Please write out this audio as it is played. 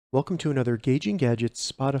Welcome to another Gauging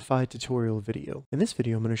Gadgets Spotify tutorial video. In this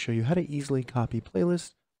video, I'm going to show you how to easily copy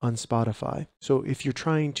playlists on Spotify. So if you're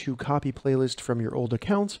trying to copy playlist from your old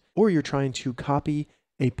account, or you're trying to copy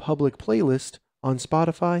a public playlist on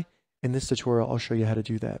Spotify, in this tutorial, I'll show you how to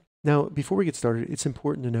do that. Now, before we get started, it's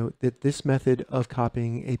important to note that this method of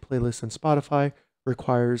copying a playlist on Spotify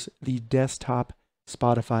requires the desktop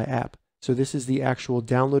Spotify app. So this is the actual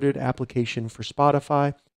downloaded application for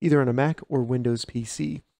Spotify, either on a Mac or Windows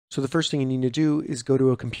PC. So the first thing you need to do is go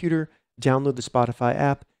to a computer, download the Spotify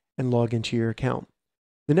app, and log into your account.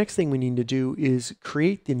 The next thing we need to do is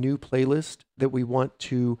create the new playlist that we want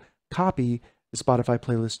to copy the Spotify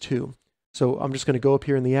playlist to. So I'm just going to go up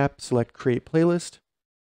here in the app, select Create Playlist,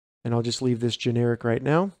 and I'll just leave this generic right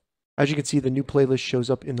now. As you can see, the new playlist shows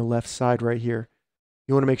up in the left side right here.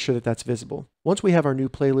 You want to make sure that that's visible. Once we have our new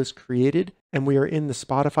playlist created and we are in the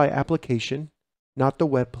Spotify application, not the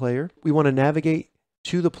web player, we want to navigate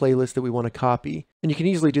to the playlist that we want to copy. And you can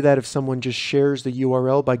easily do that if someone just shares the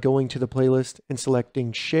URL by going to the playlist and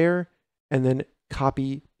selecting share and then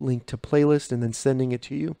copy link to playlist and then sending it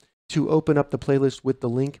to you. To open up the playlist with the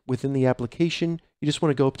link within the application, you just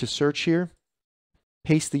want to go up to search here,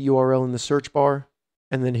 paste the URL in the search bar,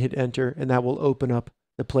 and then hit enter, and that will open up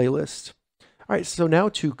the playlist. All right, so now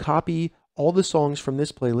to copy all the songs from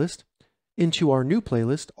this playlist into our new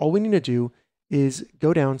playlist, all we need to do is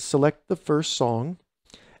go down, select the first song,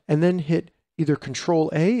 and then hit either Control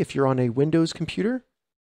A if you're on a Windows computer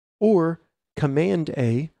or Command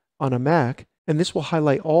A on a Mac, and this will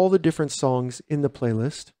highlight all the different songs in the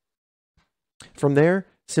playlist. From there,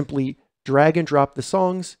 simply drag and drop the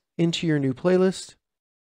songs into your new playlist.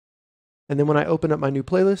 And then when I open up my new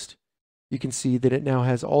playlist, you can see that it now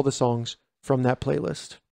has all the songs from that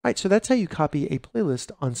playlist. All right, so that's how you copy a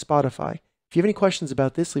playlist on Spotify. If you have any questions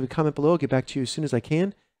about this, leave a comment below. I'll get back to you as soon as I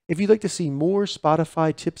can. If you'd like to see more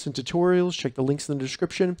Spotify tips and tutorials, check the links in the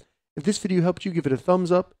description. If this video helped you, give it a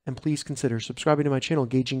thumbs up, and please consider subscribing to my channel,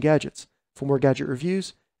 Gauging Gadgets, for more gadget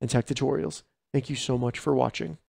reviews and tech tutorials. Thank you so much for watching.